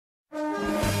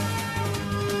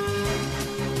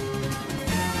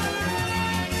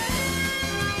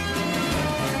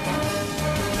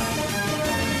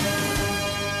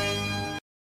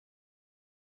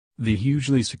The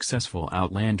hugely successful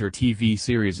Outlander TV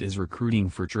series is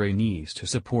recruiting for trainees to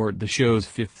support the show's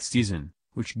fifth season,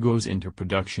 which goes into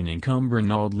production in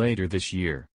Cumbernauld later this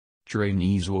year.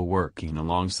 Trainees will working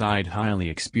alongside highly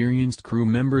experienced crew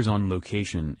members on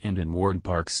location and in Ward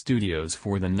Park Studios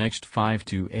for the next 5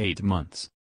 to 8 months.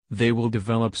 They will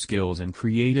develop skills in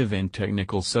creative and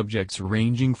technical subjects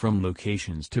ranging from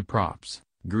locations to props,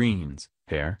 greens,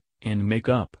 hair, and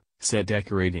makeup, set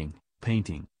decorating,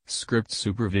 painting, script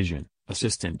supervision,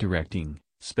 assistant directing,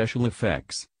 special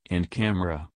effects, and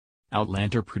camera.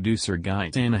 Outlander producer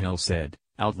Caitriona Balfe said,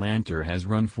 "Outlander has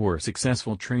run 4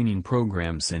 successful training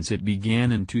programs since it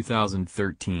began in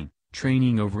 2013,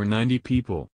 training over 90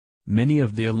 people. Many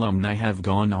of the alumni have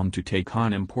gone on to take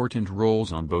on important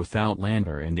roles on both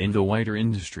Outlander and in the wider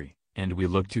industry, and we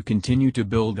look to continue to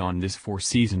build on this for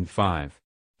Season 5.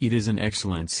 It is an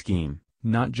excellent scheme,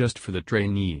 not just for the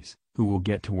trainees, who will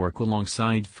get to work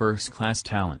alongside first-class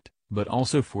talent, but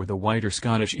also for the wider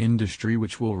Scottish industry,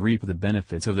 which will reap the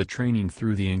benefits of the training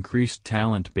through the increased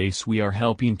talent base we are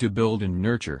helping to build and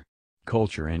nurture."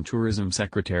 Culture and Tourism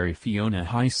Secretary Fiona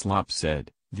Hyslop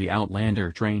said, "The Outlander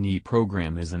trainee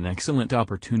program is an excellent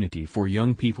opportunity for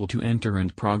young people to enter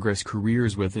and progress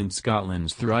careers within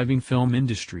Scotland's thriving film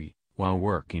industry, while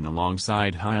working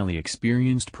alongside highly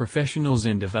experienced professionals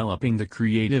and developing the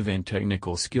creative and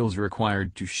technical skills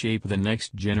required to shape the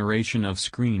next generation of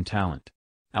screen talent."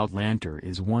 Outlander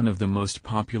is one of the most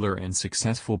popular and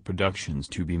successful productions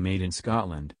to be made in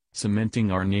Scotland, cementing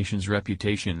our nation's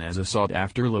reputation as a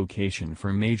sought-after location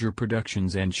for major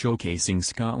productions and showcasing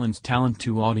Scotland's talent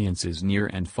to audiences near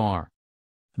and far.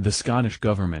 The Scottish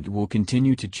Government will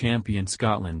continue to champion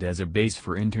Scotland as a base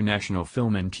for international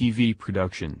film and TV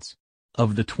productions.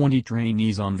 Of the 20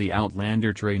 trainees on the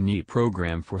Outlander trainee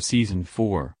program for Season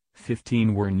 4,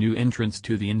 15 were new entrants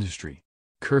to the industry.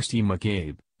 Kirsty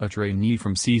McCabe, a trainee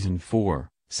from Season 4,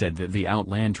 said that the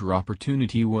Outlander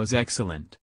opportunity was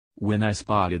excellent. "When I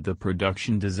spotted the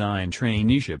production design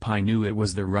traineeship, I knew it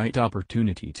was the right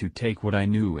opportunity to take what I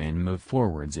knew and move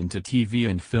forwards into TV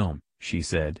and film," she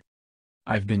said.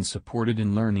 "I've been supported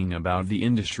in learning about the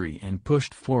industry and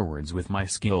pushed forwards with my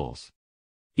skills.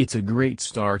 It's a great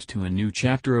start to a new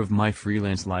chapter of my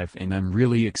freelance life, and I'm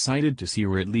really excited to see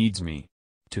where it leads me."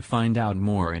 To find out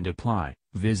more and apply,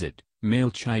 visit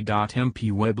mailchai.mp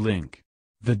web link.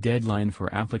 The deadline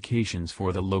for applications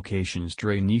for the locations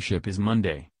traineeship is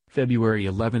Monday, February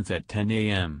 11 at 10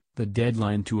 a.m. The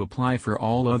deadline to apply for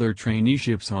all other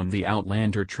traineeships on the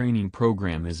Outlander training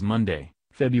program is Monday,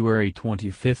 February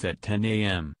 25 at 10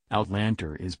 a.m.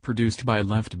 Outlander is produced by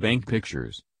Left Bank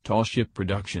Pictures, Tall Ship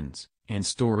Productions, and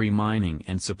Story Mining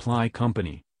and Supply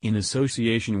Company, in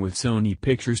association with Sony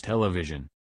Pictures Television.